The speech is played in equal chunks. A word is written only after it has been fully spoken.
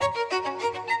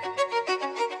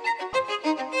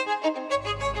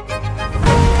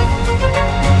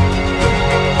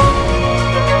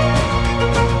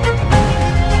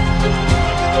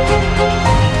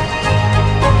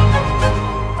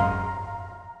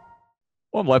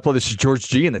Well, my this is George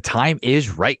G, and the time is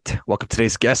right. Welcome to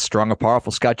today's guest, strong and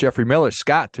powerful Scott Jeffrey Miller.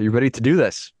 Scott, are you ready to do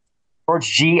this? George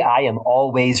G, I am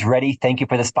always ready. Thank you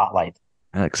for the spotlight.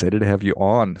 Excited to have you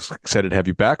on. Excited to have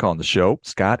you back on the show.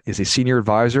 Scott is a senior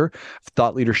advisor of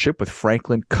thought leadership with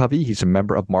Franklin Covey. He's a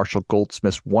member of Marshall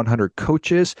Goldsmith's 100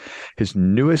 Coaches. His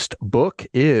newest book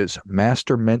is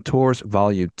Master Mentors,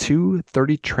 Volume 2,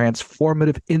 30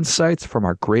 Transformative Insights from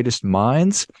Our Greatest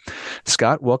Minds.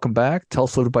 Scott, welcome back. Tell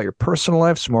us a little about your personal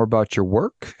life, some more about your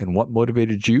work, and what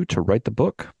motivated you to write the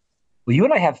book. Well, you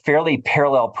and I have fairly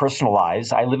parallel personal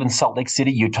lives. I live in Salt Lake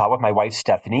City, Utah with my wife,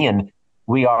 Stephanie, and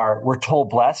we're told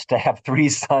blessed to have three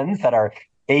sons that are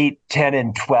 8, 10,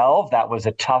 and 12. That was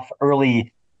a tough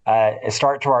early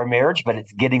start to our marriage, but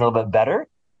it's getting a little bit better.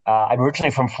 I'm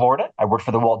originally from Florida. I worked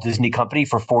for the Walt Disney Company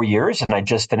for 4 years, and I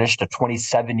just finished a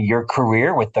 27-year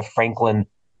career with the Franklin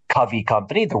Covey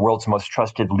Company, the world's most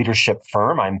trusted leadership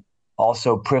firm. I'm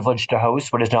also privileged to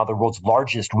host what is now the world's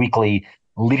largest weekly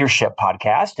leadership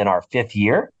podcast in our fifth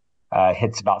year.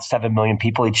 Hits about 7 million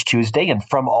people each Tuesday. And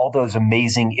from all those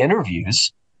amazing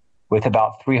interviews with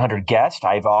about 300 guests,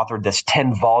 I've authored this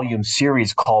 10-volume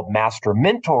series called Master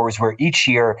Mentors, where each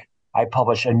year I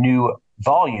publish a new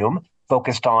volume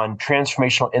focused on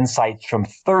transformational insights from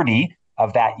 30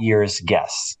 of that year's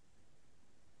guests.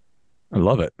 I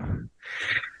love it.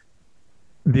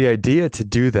 The idea to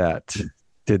do that,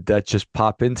 did that just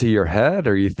pop into your head,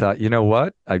 or you thought, you know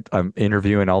what, I'm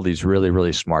interviewing all these really,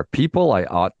 really smart people. I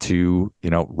ought to,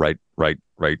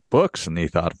 write books. And you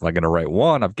thought, if I'm going to write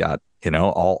one, I've got,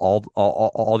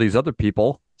 all these other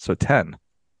people. So 10.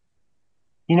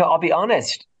 I'll be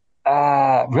honest,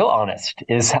 real honest,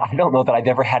 is I don't know that I've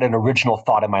ever had an original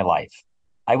thought in my life.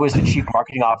 I was the chief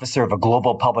marketing officer of a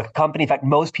global public company. In fact,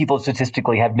 most people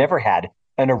statistically have never had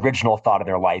an original thought in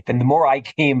their life. And the more I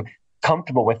came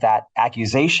comfortable with that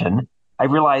accusation, I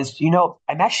realized,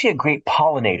 I'm actually a great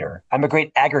pollinator. I'm a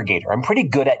great aggregator. I'm pretty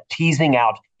good at teasing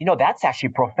out, that's actually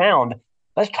profound.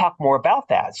 Let's talk more about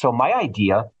that. So my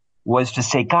idea was to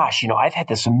say, gosh, I've had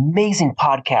this amazing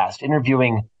podcast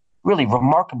interviewing really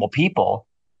remarkable people,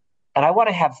 and I want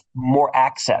to have more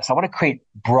access. I want to create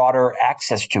broader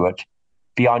access to it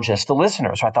beyond just the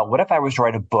listener. So I thought, what if I was to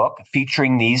write a book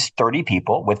featuring these 30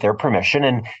 people with their permission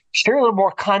and share a little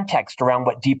more context around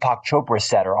what Deepak Chopra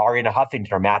said, or Arianna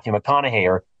Huffington, or Matthew McConaughey,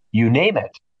 or you name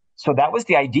it. So that was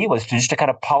the idea, was to kind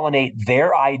of pollinate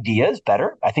their ideas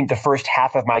better. I think the first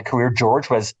half of my career, George,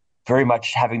 was very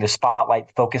much having the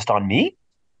spotlight focused on me.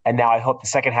 And now I hope the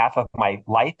second half of my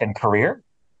life and career,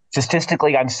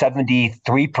 statistically, I'm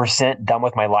 73% done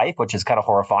with my life, which is kind of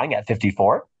horrifying at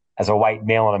 54 as a white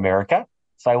male in America.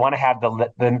 So I want to have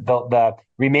the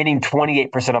remaining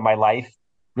 28% of my life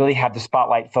really have the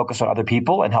spotlight focus on other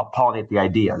people and help pollinate the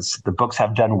ideas. The books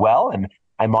have done well, and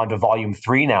I'm on to volume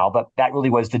 3 now, but that really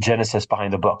was the genesis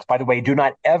behind the books. By the way, do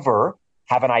not ever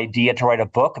have an idea to write a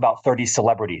book about 30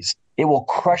 celebrities. It will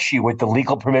crush you with the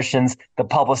legal permissions, the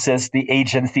publicists, the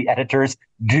agents, the editors.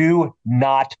 Do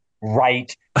not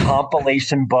write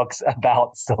compilation books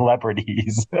about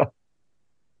celebrities.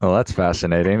 Well, that's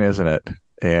fascinating, isn't it?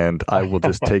 And I will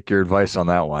just take your advice on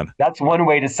that one. That's one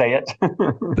way to say it.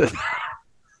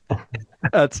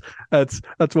 That's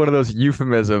one of those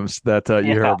euphemisms that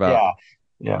you hear about.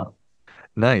 Yeah.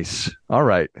 Nice. All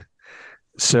right.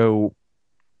 So,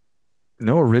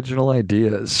 no original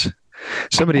ideas.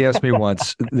 Somebody asked me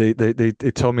once. They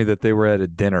told me that they were at a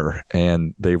dinner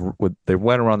and they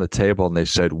went around the table and they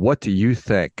said, "What do you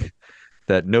think?"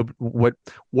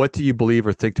 What do you believe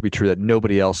or think to be true that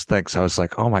nobody else thinks? I was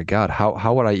like, oh my God,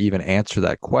 how would I even answer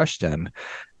that question?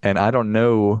 And I don't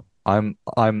know. I'm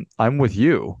with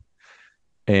you,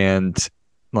 and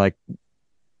like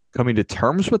coming to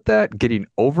terms with that, getting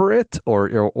over it,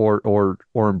 or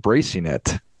embracing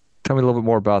it. Tell me a little bit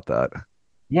more about that.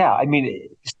 Yeah, I mean,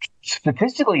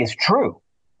 statistically, it's true.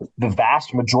 The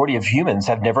vast majority of humans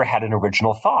have never had an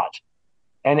original thought,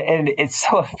 and it's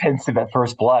so offensive at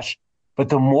first blush. But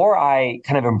the more I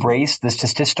kind of embraced the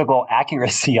statistical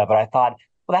accuracy of it, I thought,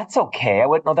 well, that's okay. I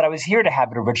wouldn't know that I was here to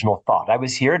have an original thought. I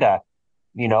was here to,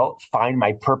 find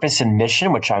my purpose and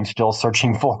mission, which I'm still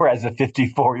searching for as a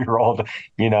 54-year-old,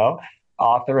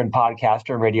 author and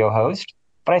podcaster and radio host.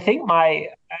 But I think I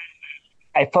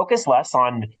focus less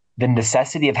on the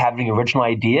necessity of having original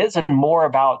ideas and more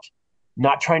about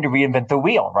not trying to reinvent the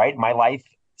wheel, right? My life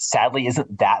sadly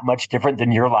isn't that much different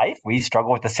than your life. We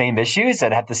struggle with the same issues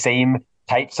and have the same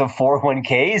types of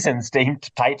 401ks and same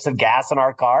types of gas in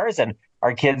our cars, and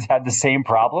our kids have the same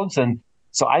problems. And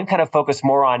so I'm kind of focused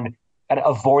more on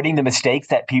avoiding the mistakes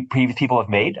that previous people have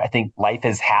made. I think life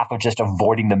is half of just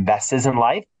avoiding the messes in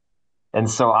life. And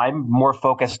so I'm more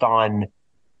focused on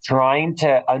trying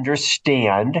to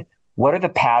understand what are the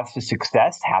paths to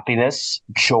success, happiness,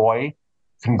 joy,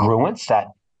 congruence that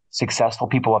successful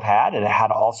people have had, and how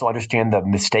to also understand the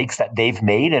mistakes that they've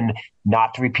made and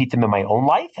not to repeat them in my own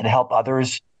life and help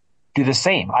others do the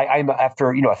same. I'm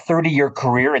after a 30-year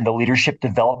career in the leadership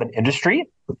development industry,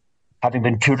 having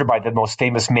been tutored by the most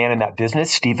famous man in that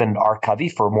business, Stephen R. Covey,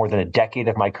 for more than a decade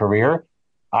of my career.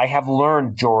 I have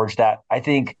learned, George, that I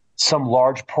think some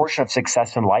large portion of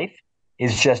success in life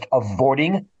is just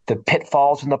avoiding the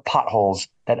pitfalls and the potholes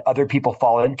that other people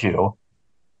fall into.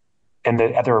 And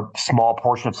the other small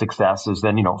portion of success is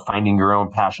then, finding your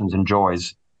own passions and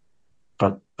joys.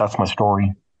 But that's my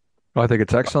story. Well, I think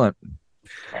it's excellent.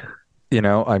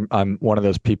 I'm one of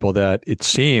those people that it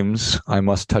seems I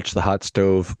must touch the hot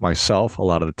stove myself a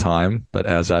lot of the time. But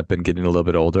as I've been getting a little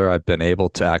bit older, I've been able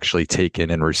to actually take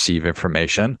in and receive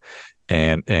information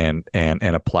and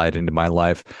apply it into my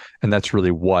life. And that's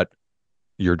really what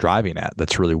you're driving at.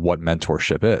 That's really what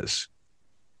mentorship is.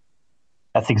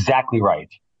 That's exactly right.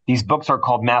 These books are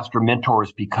called Master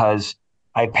Mentors because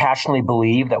I passionately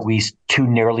believe that we too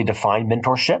narrowly define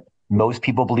mentorship. Most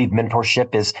people believe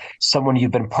mentorship is someone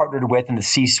you've been partnered with in the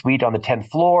C-suite on the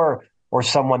 10th floor, or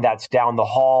someone that's down the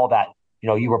hall that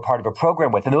you were part of a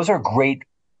program with. And those are great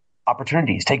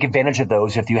opportunities. Take advantage of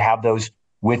those if you have those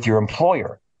with your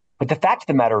employer. But the fact of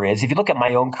the matter is, if you look at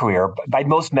my own career, by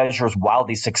most measures,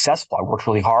 wildly successful. I worked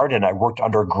really hard and I worked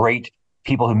under great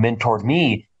people who mentored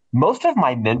me. Most of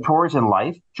my mentors in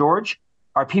life, George,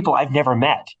 are people I've never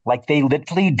met. Like, they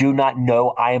literally do not know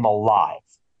I am alive.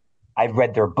 I've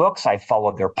read their books. I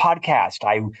followed their podcast.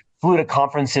 I flew to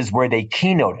conferences where they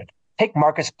keynoted. Take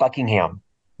Marcus Buckingham.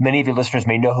 Many of your listeners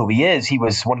may know who he is. He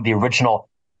was one of the original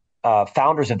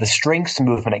founders of the strengths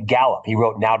movement at Gallup. He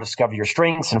wrote Now Discover Your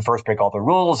Strengths and First Break All the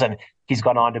Rules, and he's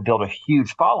gone on to build a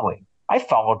huge following. I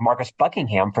followed Marcus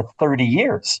Buckingham for 30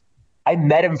 years. I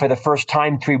met him for the first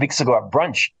time 3 weeks ago at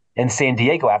brunch in San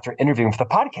Diego after interviewing for the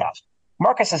podcast.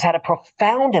 Marcus has had a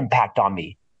profound impact on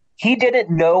me. He didn't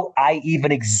know I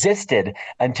even existed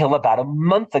until about a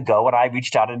month ago when I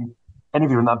reached out and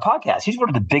interviewed him on the podcast. He's one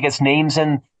of the biggest names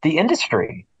in the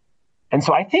industry. And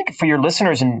so I think for your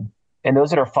listeners and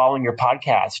those that are following your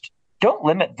podcast, don't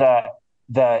limit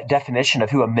the definition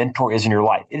of who a mentor is in your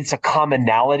life. It's a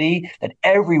commonality that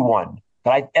everyone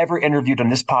that I've ever interviewed on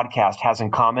this podcast has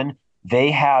in common. They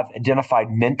have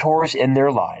identified mentors in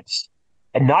their lives.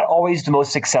 And not always the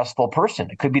most successful person.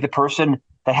 It could be the person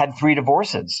that had 3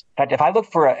 divorces. In fact, if I look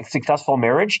for a successful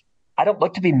marriage, I don't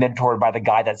look to be mentored by the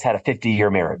guy that's had a 50-year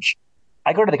marriage.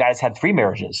 I go to the guy that's had 3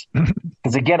 marriages.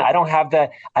 Because again, I don't have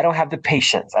the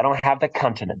patience. I don't have the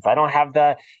continence. I don't have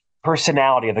the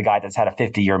personality of the guy that's had a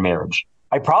 50-year marriage.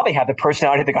 I probably have the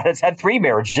personality of the guy that's had 3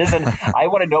 marriages. And I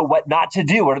want to know what not to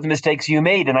do. What are the mistakes you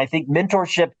made? And I think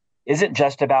mentorship isn't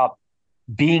just about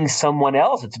being someone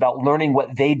else. It's about learning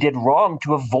what they did wrong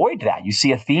to avoid that. You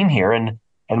see a theme here in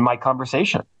my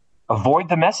conversation. Avoid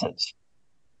the messes.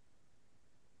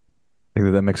 I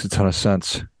think that makes a ton of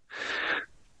sense.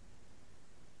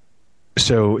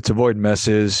 So it's avoid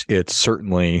messes. It's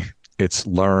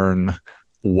learn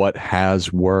what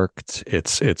has worked.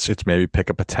 It's maybe pick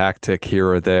up a tactic here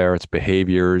or there. It's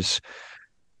behaviors.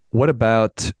 What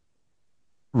about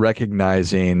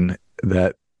recognizing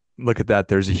that, look at that,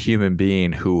 there's a human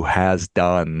being who has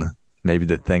done maybe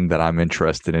the thing that I'm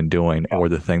interested in doing or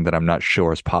the thing that I'm not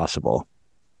sure is possible?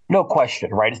 No question,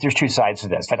 right? There's 2 sides to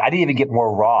this. But I didn't even get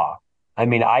more raw. I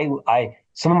mean,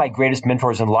 some of my greatest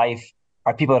mentors in life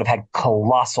are people that have had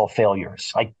colossal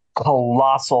failures, like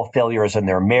colossal failures in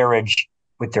their marriage,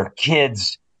 with their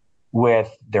kids,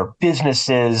 with their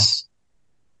businesses.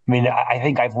 I mean, I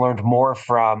think I've learned more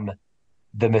from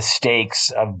the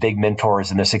mistakes of big mentors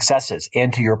and their successes.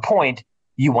 And to your point,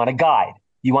 you want a guide.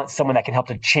 You want someone that can help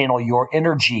to channel your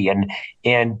energy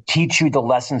and teach you the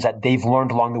lessons that they've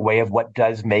learned along the way of what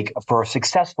does make for a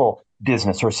successful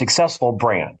business or a successful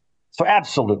brand. So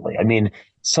absolutely. I mean,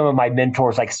 some of my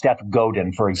mentors like Seth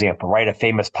Godin, for example, right? A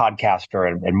famous podcaster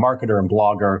and marketer and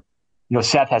blogger.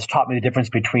 Seth has taught me the difference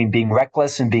between being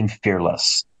reckless and being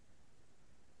fearless.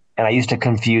 And I used to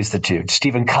confuse the two.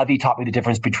 Stephen Covey taught me the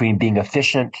difference between being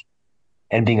efficient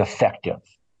and being effective.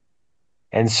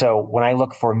 And so when I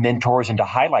look for mentors and to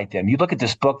highlight them, you look at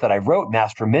this book that I wrote,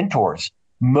 Master Mentors,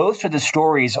 most of the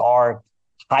stories are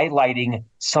highlighting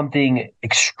something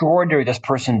extraordinary this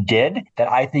person did that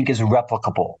I think is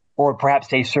replicable. Or perhaps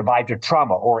they survived a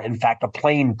trauma or, in fact, a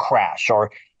plane crash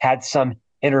or had some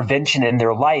intervention in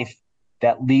their life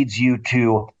that leads you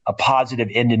to a positive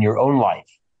end in your own life.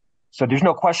 So there's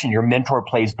no question your mentor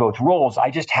plays both roles. I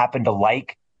just happen to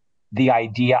like the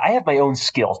idea. I have my own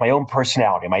skills, my own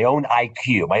personality, my own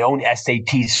IQ, my own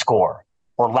SAT score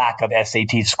or lack of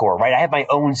SAT score, right? I have my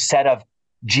own set of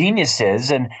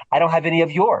geniuses and I don't have any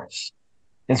of yours.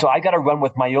 And so I got to run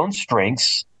with my own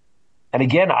strengths. And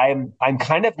again, I'm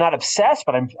kind of not obsessed,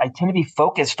 but I tend to be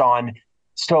focused on,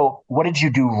 so what did you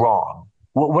do wrong?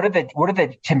 What are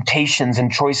the temptations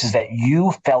and choices that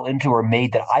you fell into or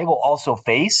made that I will also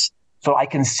face, so I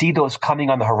can see those coming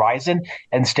on the horizon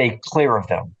and stay clear of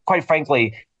them? Quite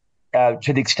frankly,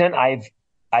 to the extent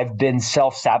I've been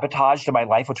self-sabotaged in my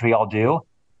life, which we all do,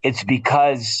 it's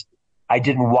because I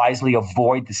didn't wisely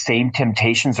avoid the same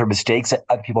temptations or mistakes that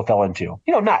other people fell into.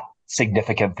 Not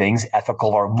significant things,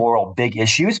 ethical or moral big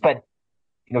issues, but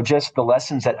just the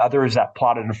lessons that others that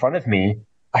plotted in front of me.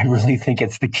 I really think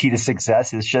it's the key to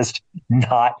success is just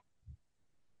not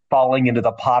falling into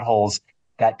the potholes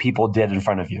that people did in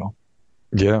front of you.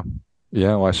 Yeah.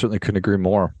 Yeah. Well, I certainly couldn't agree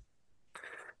more.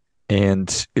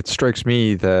 And it strikes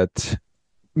me that,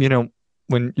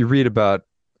 when you read about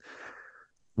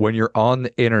when you're on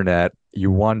the internet,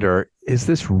 you wonder, is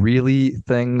this really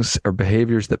things or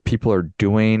behaviors that people are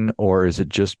doing, or is it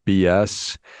just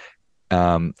BS?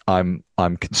 I'm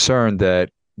concerned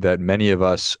that many of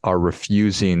us are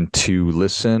refusing to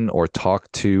listen or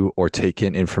talk to or take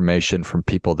in information from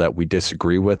people that we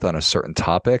disagree with on a certain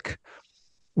topic.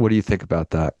 What do you think about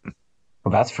that?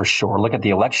 Well, that's for sure. Look at the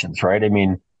elections, right? I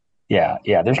mean, yeah,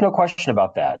 there's no question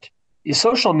about that.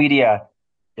 Social media,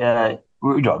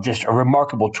 just a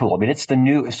remarkable tool. I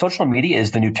mean, social media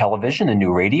is the new television, the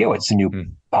new radio, it's the new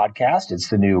podcast, it's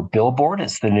the new billboard,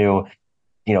 it's the new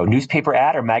newspaper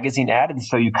ad or magazine ad. And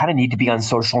so you kind of need to be on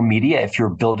social media if you're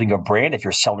building a brand, if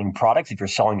you're selling products, if you're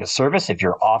selling a service, if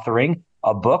you're authoring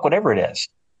a book, whatever it is.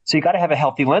 So you got to have a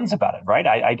healthy lens about it,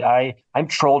 right? I'm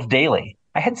trolled daily.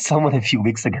 I had someone a few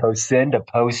weeks ago send a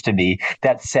post to me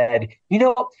that said,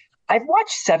 I've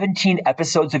watched 17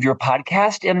 episodes of your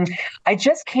podcast and I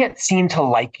just can't seem to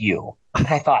like you. And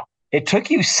I thought, it took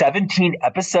you 17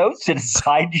 episodes to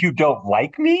decide you don't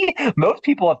like me? Most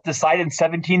people have decided in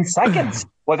 17 seconds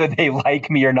whether they like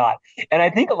me or not. And I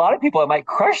think a lot of people, it might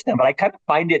crush them, but I kind of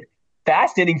find it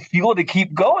fascinating fuel to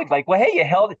keep going. Like, well, hey,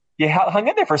 you hung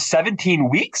in there for 17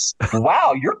 weeks.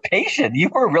 Wow, you're patient. You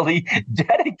were really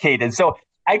dedicated. So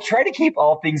I try to keep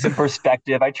all things in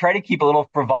perspective. I try to keep a little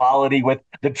frivolity with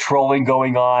the trolling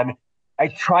going on. I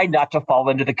try not to fall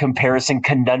into the comparison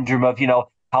conundrum of,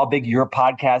 how big your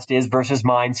podcast is versus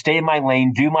mine. Stay in my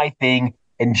lane, do my thing,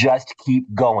 and just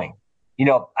keep going.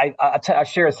 I'll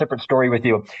share a separate story with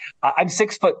you. I'm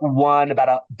 6'1", about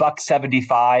a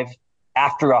 $175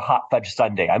 after a hot fudge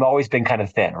sundae. I've always been kind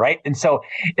of thin, right? And so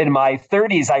in my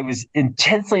 30s, I was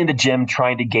intensely in the gym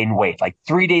trying to gain weight, like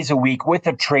 3 days a week with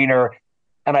a trainer.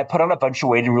 And I put on a bunch of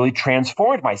weight and really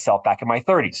transformed myself back in my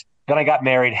 30s. Then I got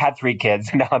married, had 3 kids,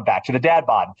 and now I'm back to the dad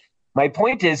bod. My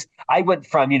point is, I went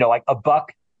from, like a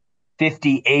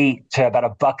 $158 to about a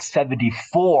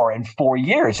 $174 in 4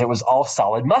 years. It was all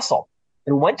solid muscle.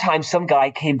 And one time some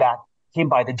guy came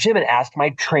by the gym and asked my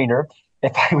trainer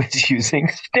if I was using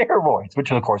steroids,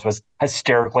 which of course was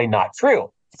hysterically not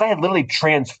true. Because I had literally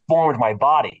transformed my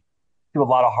body through a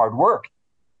lot of hard work.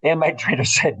 And my trainer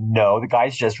said, no, the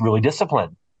guy's just really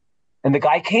disciplined. And the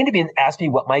guy came to me and asked me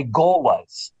what my goal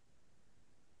was.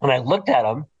 And I looked at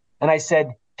him and I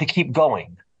said, to keep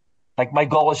going. Like, my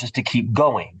goal is just to keep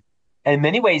going. And in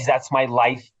many ways, that's my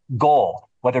life goal,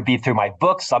 whether it be through my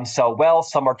books. Some sell well,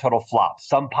 some are total flops.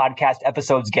 Some podcast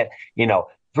episodes get,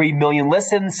 3 million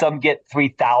listens, some get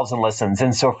 3,000 listens.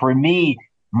 And so for me,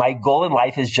 my goal in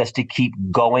life is just to keep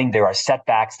going. There are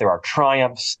setbacks, there are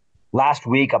triumphs. Last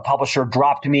week, a publisher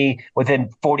dropped me. Within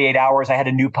 48 hours, I had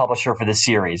a new publisher for the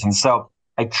series. And so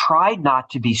I try not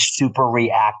to be super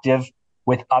reactive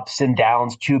with ups and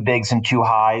downs, two bigs and two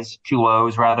highs, two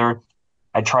lows, rather.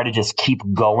 I try to just keep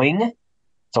going.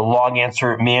 It's a long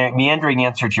answer, meandering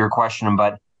answer to your question,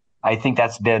 but I think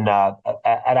that's been,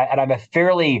 and I'm a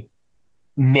fairly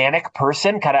manic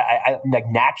person. Like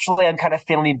naturally, I'm kind of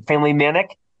family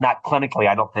manic, not clinically,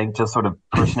 I don't think, just sort of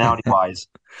personality wise.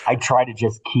 I try to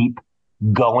just keep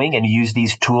going and use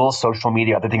these tools, social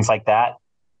media, other things like that,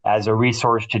 as a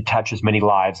resource to touch as many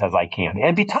lives as I can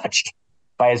and be touched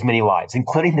by as many lives,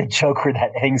 including the joker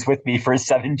that hangs with me for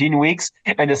 17 weeks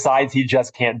and decides he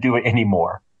just can't do it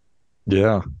anymore.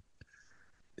 Yeah.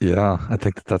 Yeah. I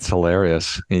think that's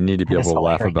hilarious. You need to be able to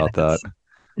laugh about that.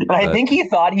 And I think he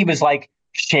thought he was like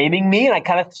shaming me. And I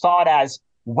kind of saw it as,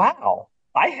 wow,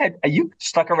 you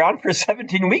stuck around for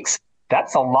 17 weeks.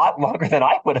 That's a lot longer than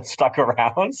I would have stuck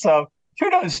around. So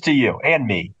kudos to you and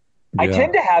me. Yeah. I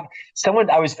tend to have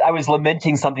someone, I was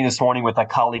lamenting something this morning with a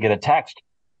colleague in a text.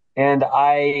 And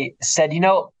I said,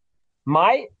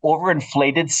 my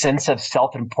overinflated sense of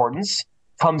self-importance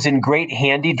comes in great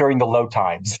handy during the low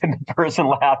times. And the person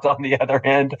laughed on the other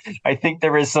end. I think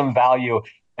there is some value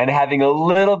in having a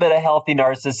little bit of healthy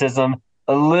narcissism,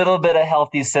 a little bit of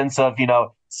healthy sense of,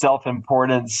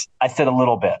 self-importance. I said a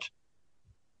little bit.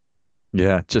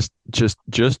 Yeah, just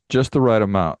the right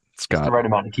amount, Scott. Just the right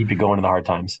amount to keep you going in the hard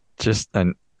times.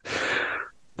 And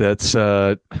that's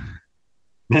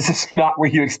this is not where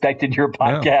you expected your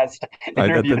podcast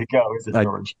interview to go, is it,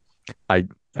 George? I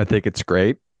think it's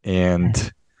great.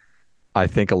 And I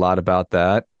think a lot about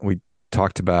that. We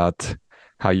talked about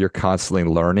how you're constantly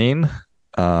learning,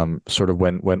 sort of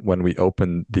when we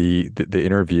open the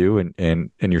interview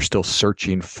and you're still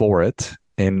searching for it.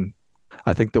 And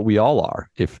I think that we all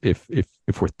are. If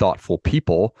we're thoughtful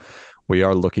people, we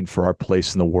are looking for our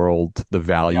place in the world, the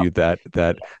value that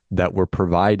we're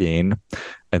providing.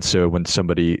 And so when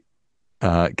somebody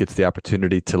gets the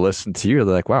opportunity to listen to you,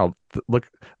 they're like, wow, look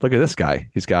at this guy.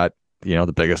 He's got,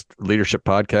 the biggest leadership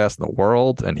podcast in the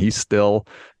world, and he's still,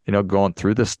 going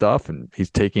through this stuff, and he's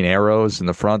taking arrows in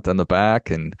the front and the back.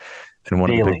 And one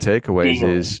of the big takeaways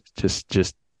is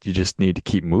just you just need to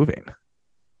keep moving.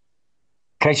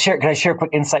 Can I share a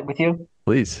quick insight with you?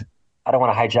 Please. I don't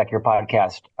want to hijack your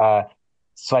podcast.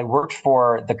 So I worked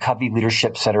for the Covey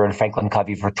Leadership Center in Franklin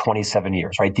Covey for 27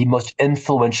 years, right? The most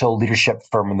influential leadership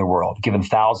firm in the world, given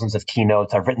thousands of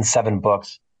keynotes. I've written 7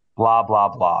 books, blah, blah,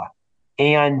 blah.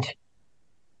 And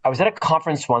I was at a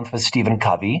conference once with Stephen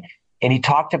Covey, and he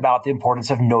talked about the importance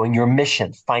of knowing your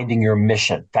mission, finding your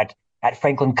mission. In fact, at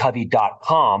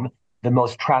franklincovey.com, the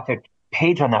most trafficked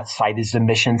page on that site is the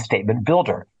mission statement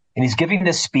builder. And he's giving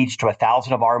this speech to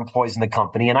 1,000 of our employees in the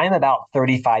company. And I'm about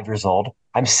 35 years old.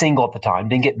 I'm single at the time,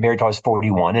 didn't get married till I was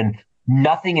 41. And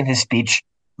nothing in his speech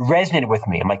resonated with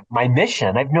me. I'm like, my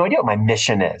mission? I have no idea what my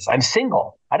mission is. I'm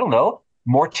single. I don't know.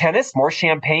 More tennis, more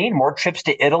champagne, more trips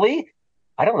to Italy.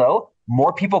 I don't know.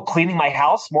 More people cleaning my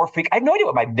house, more freak. I have no idea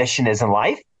what my mission is in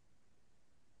life.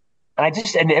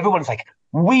 And everyone's like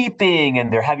weeping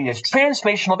and they're having this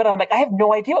transformational event. I'm like, I have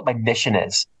no idea what my mission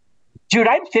is. Dude,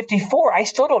 I'm 54. I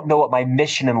still don't know what my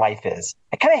mission in life is.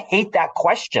 I kind of hate that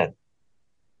question.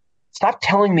 Stop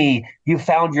telling me you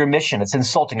found your mission. It's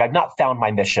insulting. I've not found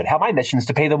my mission. My mission is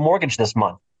to pay the mortgage this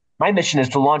month. My mission is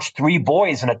to launch 3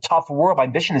 boys in a tough world. My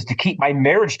mission is to keep my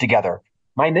marriage together.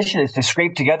 My mission is to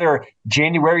scrape together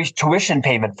January's tuition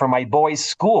payment for my boys'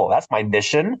 school. That's my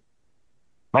mission.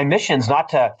 My mission is not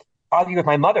to argue with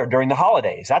my mother during the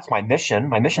holidays. That's my mission.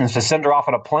 My mission is to send her off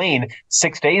on a plane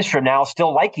 6 days from now,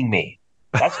 still liking me.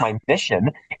 That's my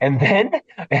mission. I'm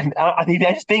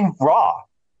just being raw.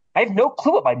 I have no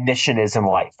clue what my mission is in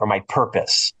life or my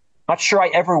purpose. Not sure I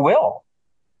ever will.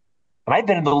 And I've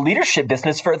been in the leadership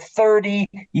business for 30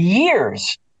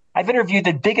 years. I've interviewed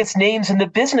the biggest names in the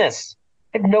business.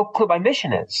 I have no clue what my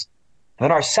mission is. And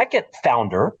then our second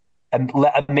founder,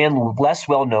 a man less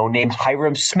well-known named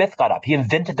Hyrum Smith, got up. He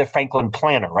invented the Franklin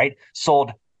Planner, right?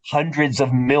 Sold hundreds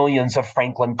of millions of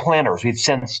Franklin Planners. We've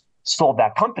since sold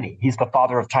that company. He's the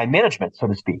father of time management, so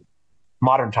to speak,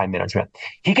 modern time management.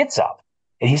 He gets up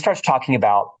and he starts talking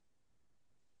about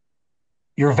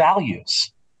your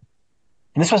values.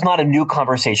 And this was not a new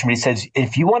conversation, but he says,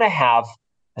 if you want to have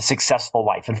a successful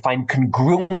life and find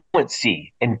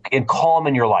congruency and calm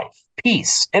in your life,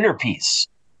 peace, inner peace,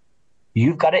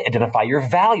 you've got to identify your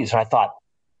values. And I thought,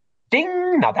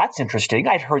 ding, now that's interesting.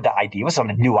 I'd heard that idea. It was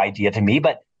not a new idea to me,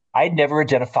 but I'd never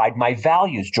identified my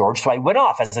values, George. So I went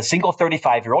off as a single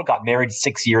 35-year-old, got married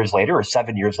 6 years later or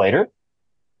 7 years later,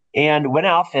 and went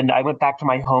off and I went back to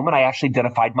my home and I actually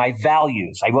identified my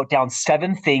values. I wrote down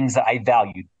 7 things that I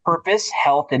valued: purpose,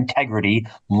 health, integrity,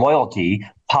 loyalty,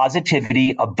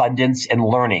 positivity, abundance, and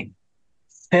learning.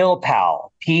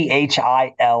 PhilPal,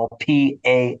 PhilPal.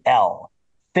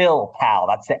 PhilPal,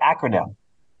 that's the acronym.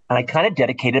 And I kind of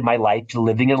dedicated my life to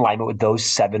living in alignment with those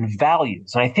 7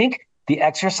 values. And I think the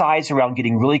exercise around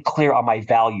getting really clear on my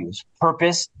values: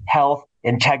 purpose, health,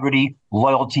 integrity,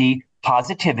 loyalty,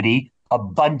 positivity,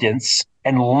 abundance,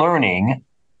 and learning.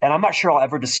 And I'm not sure I'll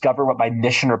ever discover what my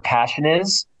mission or passion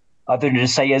is, other than to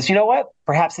say is, you know what?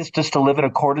 Perhaps it's just to live in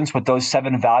accordance with those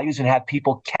 7 values and have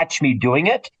people catch me doing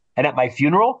it. And at my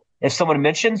funeral, if someone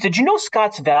mentions, did you know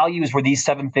Scott's values were these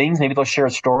 7 things? Maybe they'll share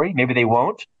a story. Maybe they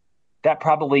won't. That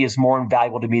probably is more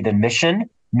invaluable to me than mission.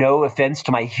 No offense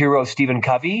to my hero, Stephen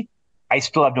Covey. I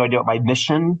still have no idea what my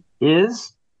mission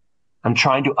is. I'm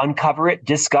trying to uncover it,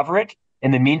 discover it.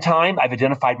 In the meantime, I've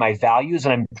identified my values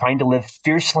and I'm trying to live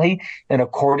fiercely in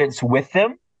accordance with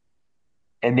them.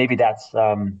 And maybe that's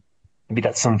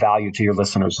some value to your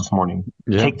listeners this morning.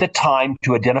 Yeah. Take the time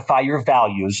to identify your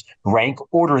values, rank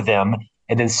order them,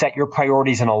 and then set your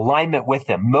priorities in alignment with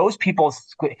them. Most people,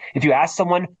 if you ask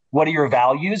someone, what are your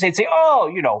values? They'd say,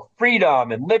 oh,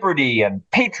 freedom and liberty and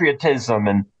patriotism.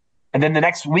 And then the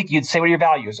next week you'd say, what are your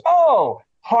values? Oh,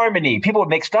 harmony. People would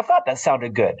make stuff up that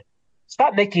sounded good.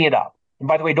 Stop making it up. And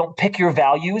by the way, don't pick your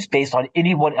values based on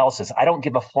anyone else's. I don't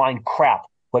give a flying crap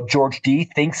what George D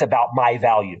thinks about my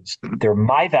values. They're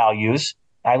my values.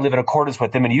 I live in accordance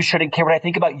with them, and you shouldn't care what I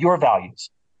think about your values.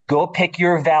 Go pick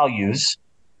your values,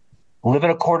 live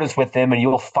in accordance with them, and you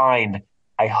will find,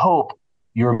 I hope,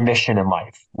 your mission in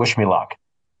life. Wish me luck.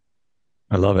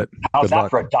 I love it. How's Good that luck.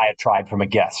 for a diatribe from a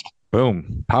guest?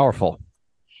 Boom. Powerful.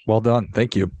 Well done.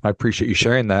 Thank you. I appreciate you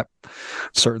sharing that.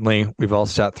 Certainly, we've all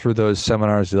sat through those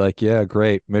seminars. You're like, yeah,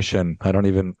 great mission. I don't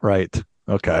even write.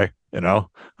 Okay.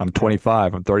 I'm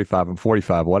 25, I'm 35, I'm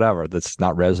 45, whatever. That's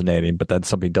not resonating, but then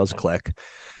something does click.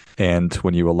 And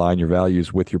when you align your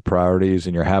values with your priorities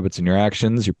and your habits and your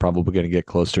actions, you're probably going to get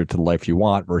closer to the life you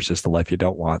want versus the life you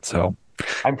don't want. So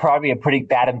I'm probably a pretty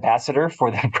bad ambassador for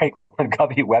the Franklin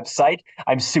Covey website.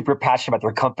 I'm super passionate about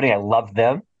their company. I love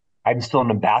them. I'm still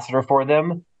an ambassador for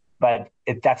them, but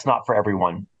that's not for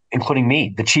everyone, including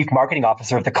me, the chief marketing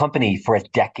officer of the company for a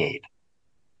decade.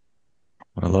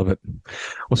 I love it.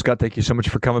 Well, Scott, thank you so much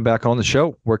for coming back on the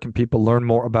show. Where can people learn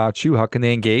more about you? How can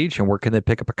they engage? And where can they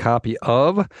pick up a copy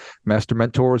of Master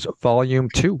Mentors Volume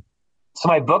 2? So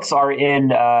my books are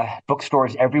in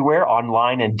bookstores everywhere,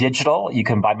 online and digital. You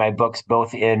can buy my books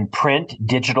both in print,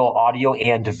 digital, audio,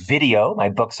 and video. My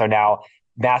books are now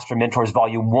Master Mentors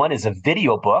Volume 1 is a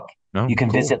video book. Oh, you can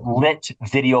cool. visit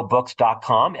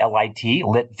litvideobooks.com, L-I-T,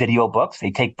 Lit Video Books.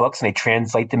 They take books and they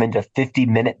translate them into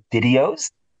 50-minute videos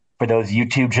for those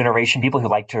YouTube generation people who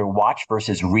like to watch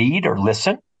versus read or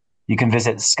listen. You can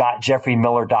visit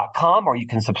scottjeffreymiller.com, or you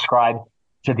can subscribe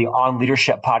to the On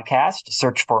Leadership podcast.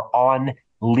 Search for On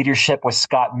Leadership with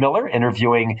Scott Miller,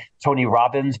 interviewing Tony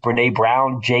Robbins, Brene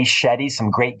Brown, Jay Shetty,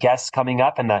 some great guests coming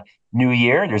up in the new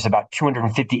year. There's about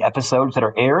 250 episodes that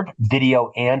are aired,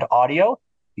 video and audio.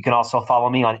 You can also follow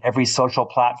me on every social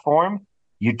platform,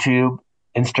 YouTube,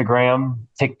 Instagram,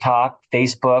 TikTok,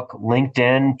 Facebook,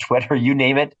 LinkedIn, Twitter, you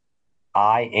name it.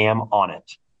 I am on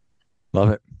it.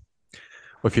 Love it.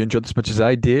 Well, if you enjoyed this as much as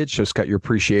I did, show Scott your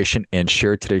appreciation and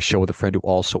share today's show with a friend who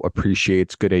also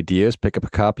appreciates good ideas. Pick up a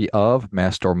copy of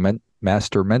Master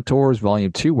Mentors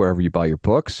Volume 2 wherever you buy your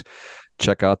books.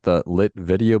 Check out the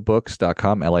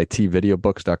litvideobooks.com,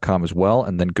 litvideobooks.com as well.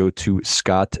 And then go to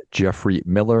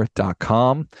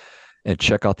scottjeffreymiller.com and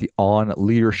check out the On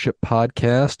Leadership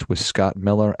podcast with Scott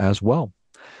Miller as well.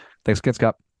 Thanks again,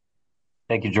 Scott.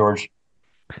 Thank you, George.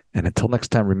 And until next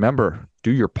time, remember,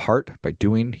 do your part by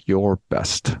doing your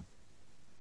best.